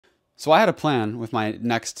So I had a plan with my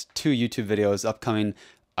next 2 YouTube videos upcoming.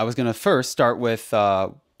 I was going to first start with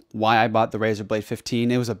why I bought the Razer Blade 15.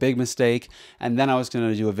 It was a big mistake. And then I was going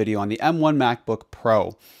to do a video on the M1 MacBook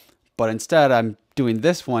Pro. But instead, I'm doing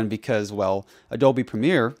this one because, well, Adobe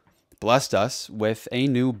Premiere blessed us with a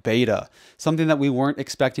new beta. Something that we weren't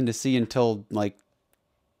expecting to see until, like,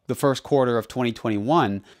 the first quarter of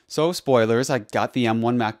 2021. So spoilers, I got the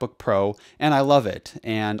M1 MacBook Pro and I love it.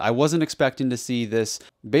 And I wasn't expecting to see this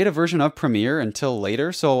beta version of Premiere until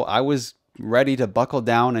later. So I was ready to buckle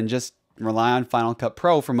down and just rely on Final Cut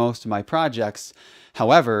Pro for most of my projects.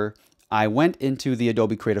 However, I went into the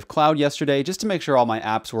Adobe Creative Cloud yesterday just to make sure all my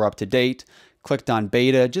apps were up to date. Clicked on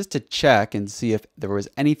beta just to check and see if there was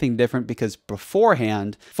anything different, because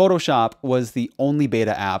beforehand, Photoshop was the only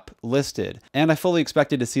beta app listed. And I fully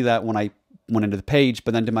expected to see that when I went into the page,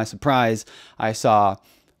 but then to my surprise, I saw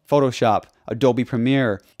Photoshop, Adobe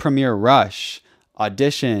Premiere, Premiere Rush,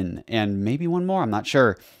 Audition, and maybe one more, I'm not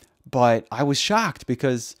sure. But I was shocked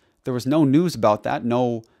because there was no news about that,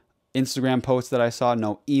 no Instagram posts that I saw,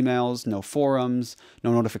 no emails, no forums,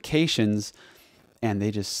 no notifications. And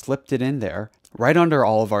they just slipped it in there right under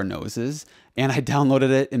all of our noses, and I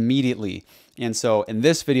downloaded it immediately. And so in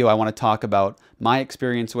this video, I want to talk about my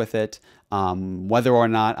experience with it, whether or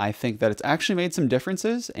not I think that it's actually made some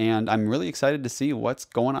differences, and I'm really excited to see what's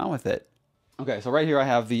going on with it. Okay, so right here I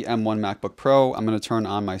have the M1 MacBook Pro. I'm going to turn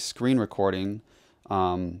on my screen recording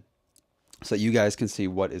so that you guys can see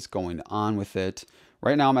what is going on with it.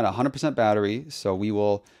 Right now I'm at 100% battery, so we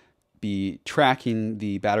will be tracking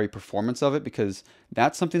the battery performance of it, because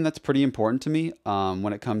that's something that's pretty important to me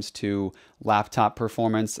when it comes to laptop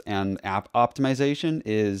performance and app optimization,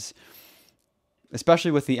 is especially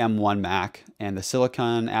with the M1 Mac and the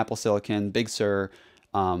Silicon, Apple Silicon, Big Sur,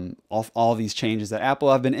 all these changes that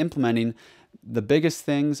Apple have been implementing. The biggest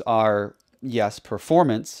things are, yes,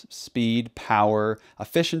 performance, speed, power,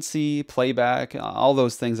 efficiency, playback, all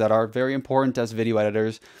those things that are very important as video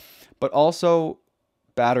editors, but also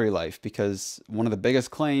battery life, because one of the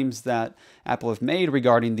biggest claims that Apple have made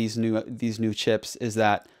regarding these new chips is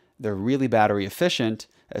that they're really battery efficient,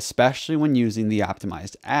 especially when using the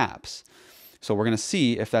optimized apps. So we're going to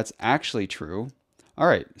see if that's actually true. All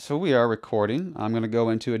right, so we are recording. I'm going to go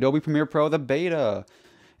into Adobe Premiere Pro, the beta.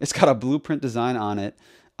 It's got a blueprint design on it.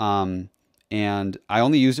 And I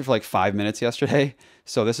only used it for like 5 minutes yesterday.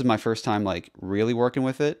 So this is my first time like really working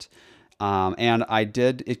with it. And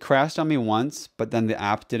it crashed on me once, but then the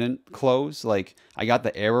app didn't close. Like, I got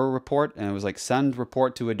the error report and it was like, send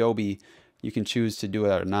report to Adobe. You can choose to do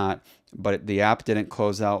it or not, but the app didn't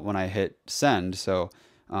close out when I hit send. So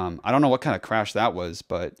I don't know what kind of crash that was,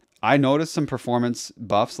 but I noticed some performance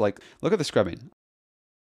buffs. Like, look at the scrubbing.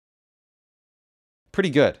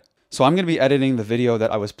 Pretty good. So I'm going to be editing the video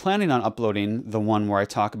that I was planning on uploading, the one where I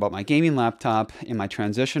talk about my gaming laptop and my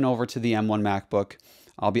transition over to the M1 MacBook.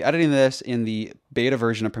 I'll be editing this in the beta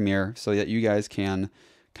version of Premiere so that you guys can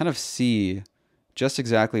kind of see just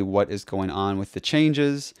exactly what is going on with the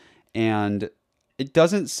changes. And it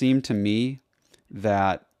doesn't seem to me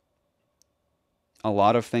that a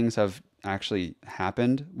lot of things have actually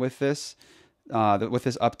happened with this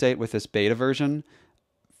update, with this beta version,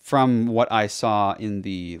 from what I saw in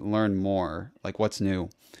the Learn More, like what's new.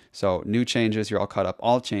 So new changes, you're all caught up,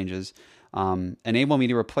 all changes. Enable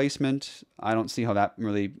media replacement, I don't see how that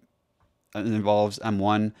really involves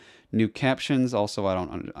M1. New captions, also I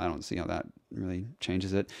don't see how that really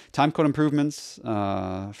changes it. Timecode improvements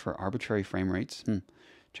for arbitrary frame rates.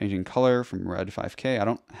 Changing color from red to 5K, I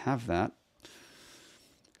don't have that.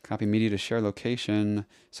 Copy media to share location.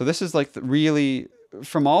 So this is like really,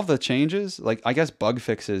 from all the changes, like I guess bug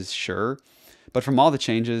fixes, sure. But from all the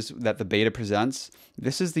changes that the beta presents,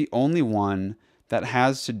 this is the only one that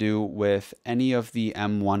has to do with any of the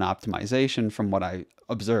M1 optimization from what I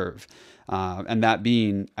observe. And that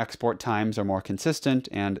being export times are more consistent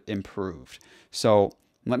and improved. So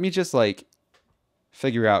let me just like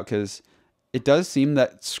figure out, because it does seem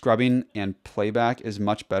that scrubbing and playback is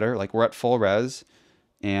much better. Like, we're at full res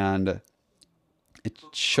and it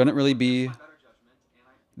shouldn't really be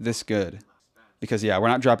this good, because yeah, we're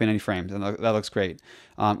not dropping any frames and that looks great.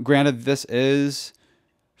 Granted, this is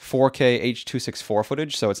 4K H.264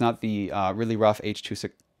 footage, so it's not the really rough H.264.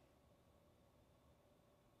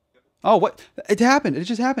 Oh, what? It happened. It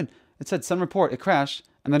just happened. It said send report. It crashed,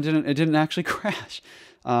 and then it didn't actually crash.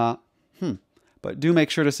 But do make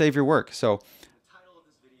sure to save your work. So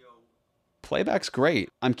playback's great.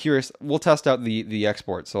 I'm curious. We'll test out the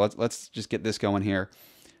export. So let's just get this going here.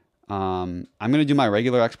 I'm gonna do my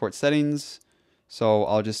regular export settings. So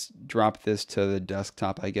I'll just drop this to the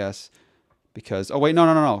desktop, I guess. Because, oh wait,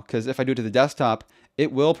 no. Because if I do it to the desktop,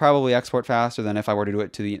 It will probably export faster than if I were to do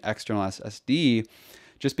it to the external SSD,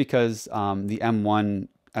 just because the M1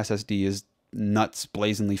 SSD is nuts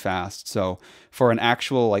blazingly fast. So for an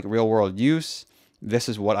actual like real world use, this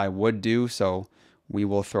is what I would do. So we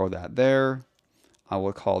will throw that there. I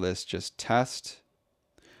will call this just test.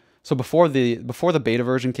 So before the beta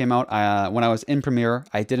version came out, when I was in Premiere,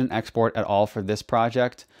 I didn't export at all for this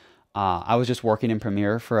project. I was just working in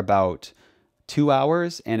Premiere for about 2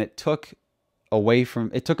 hours, and it took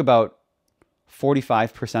about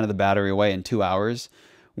 45% of the battery away in 2 hours,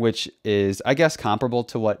 which is, I guess, comparable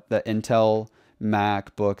to what the Intel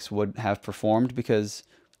MacBooks would have performed, because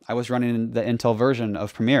I was running the Intel version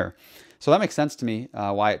of Premiere. So that makes sense to me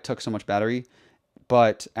why it took so much battery.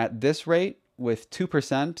 But at this rate, with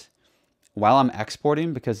 2%, while I'm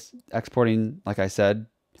exporting, because exporting, like I said,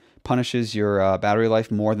 punishes your battery life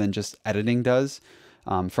more than just editing does,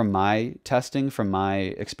 from my testing, from my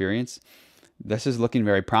experience, this is looking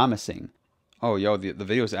very promising. Oh, yo, the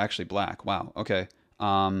video is actually black. Wow, okay.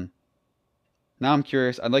 Now I'm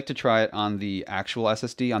curious. I'd like to try it on the actual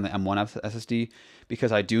SSD, on the M1 SSD,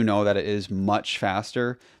 because I do know that it is much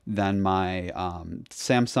faster than my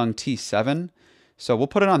Samsung T7. So we'll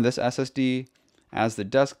put it on this SSD as the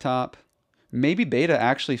desktop. Maybe beta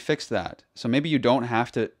actually fixed that. So maybe you don't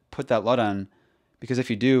have to put that LUT on, because if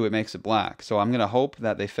you do, it makes it black. So I'm going to hope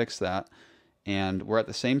that they fix that. And we're at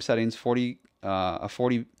the same settings, 40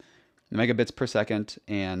 megabits per second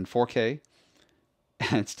and 4K.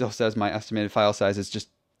 And it still says my estimated file size is just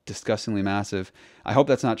disgustingly massive. I hope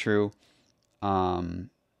that's not true.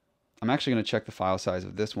 I'm actually going to check the file size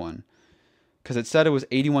of this one, because it said it was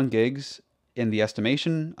 81 gigs in the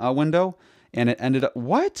estimation window, and it ended up,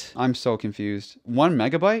 what? I'm so confused. 1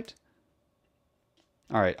 megabyte?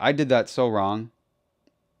 All right, I did that so wrong.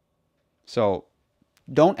 So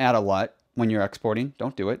don't add a LUT when you're exporting.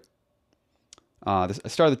 Don't do it. I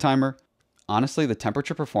started the timer. Honestly, the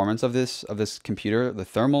temperature performance of this computer, the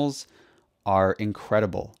thermals are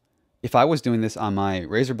incredible. If I was doing this on my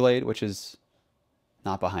Razer Blade, which is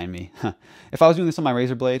not behind me, if I was doing this on my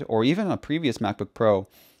Razer Blade or even a previous MacBook Pro,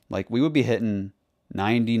 like, we would be hitting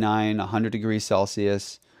 99, 100 degrees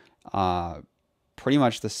Celsius pretty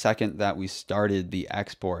much the second that we started the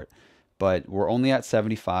export. But we're only at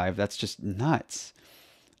 75. That's just nuts.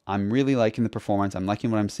 I'm really liking the performance. I'm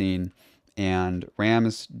liking what I'm seeing. And RAM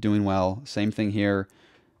is doing well. Same thing here.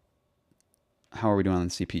 How are we doing on the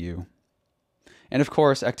CPU? And of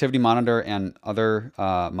course, Activity Monitor and other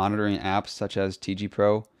monitoring apps such as TG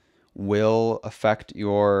Pro will affect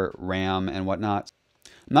your RAM and whatnot.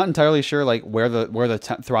 I'm not entirely sure like where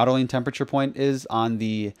the throttling temperature point is on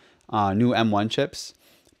the new M1 chips.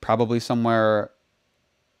 Probably somewhere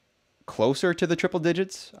closer to the triple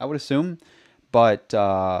digits, I would assume. But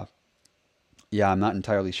yeah, I'm not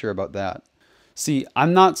entirely sure about that. See,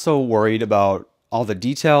 I'm not so worried about all the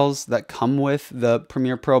details that come with the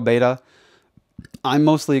Premiere Pro beta. I'm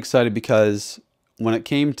mostly excited because when it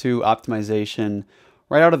came to optimization,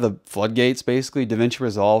 right out of the floodgates, basically, DaVinci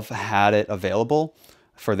Resolve had it available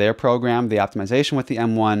for their program, the optimization with the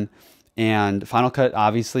M1, and Final Cut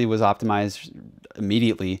obviously was optimized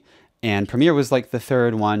immediately, and Premiere was like the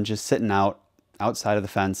third one just sitting outside of the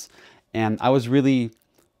fence. And I was really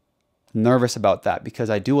nervous about that because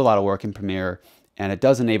I do a lot of work in Premiere, and it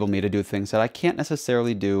does enable me to do things that I can't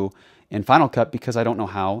necessarily do in Final Cut because I don't know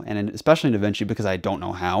how, and especially in DaVinci because I don't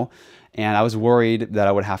know how. And I was worried that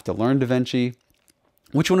I would have to learn DaVinci,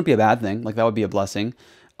 which wouldn't be a bad thing. Like, that would be a blessing.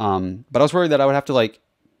 But I was worried that I would have to like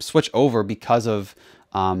switch over because of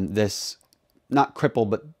this, not cripple,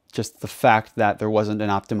 but just the fact that there wasn't an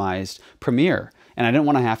optimized Premiere. And I didn't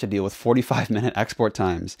want to have to deal with 45-minute export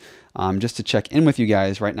times. Just to check in with you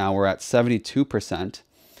guys, right now we're at 72%,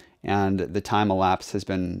 and the time elapsed has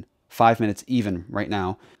been 5 minutes even right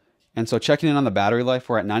now. And so checking in on the battery life,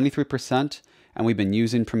 we're at 93%, and we've been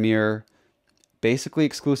using Premiere basically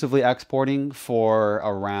exclusively exporting for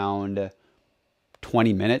around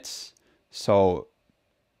 20 minutes. So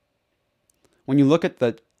when you look at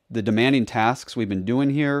the demanding tasks we've been doing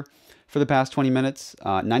here for the past 20 minutes,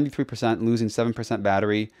 93%, losing 7%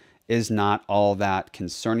 battery is not all that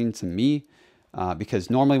concerning to me, because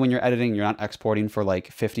normally when you're editing, you're not exporting for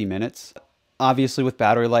like 50 minutes. Obviously with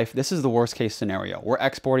battery life, this is the worst case scenario. We're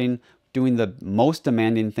exporting, doing the most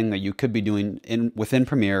demanding thing that you could be doing within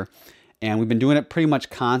Premiere, and we've been doing it pretty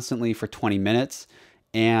much constantly for 20 minutes.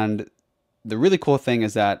 And the really cool thing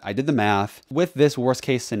is that I did the math. With this worst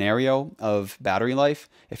case scenario of battery life,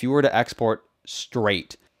 if you were to export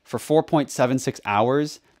straight for 4.76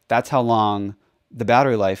 hours, that's how long the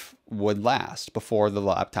battery life would last before the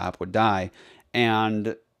laptop would die.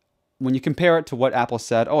 And when you compare it to what Apple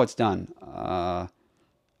said, oh, it's done.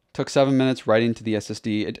 Took 7 minutes writing to the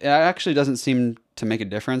SSD. It actually doesn't seem to make a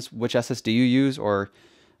difference which SSD you use, or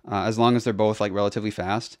as long as they're both like relatively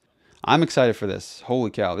fast. I'm excited for this. Holy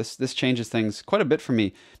cow, this changes things quite a bit for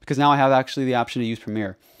me, because now I have actually the option to use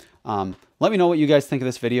Premiere. Let me know what you guys think of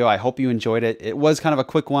this video. I hope you enjoyed it. It was kind of a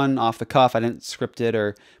quick one off the cuff. I didn't script it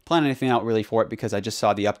or plan anything out really for it, because I just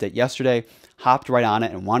saw the update yesterday, hopped right on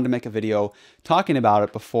it, and wanted to make a video talking about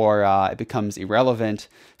it before it becomes irrelevant.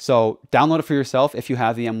 So download it for yourself if you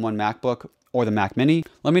have the M1 MacBook or the Mac Mini.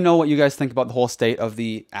 Let me know what you guys think about the whole state of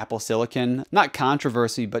the Apple Silicon, not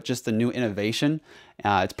controversy, but just the new innovation.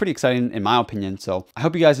 It's pretty exciting in my opinion. So I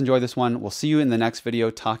hope you guys enjoy this one. We'll see you in the next video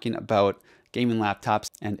talking about gaming laptops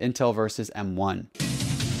and Intel versus M1.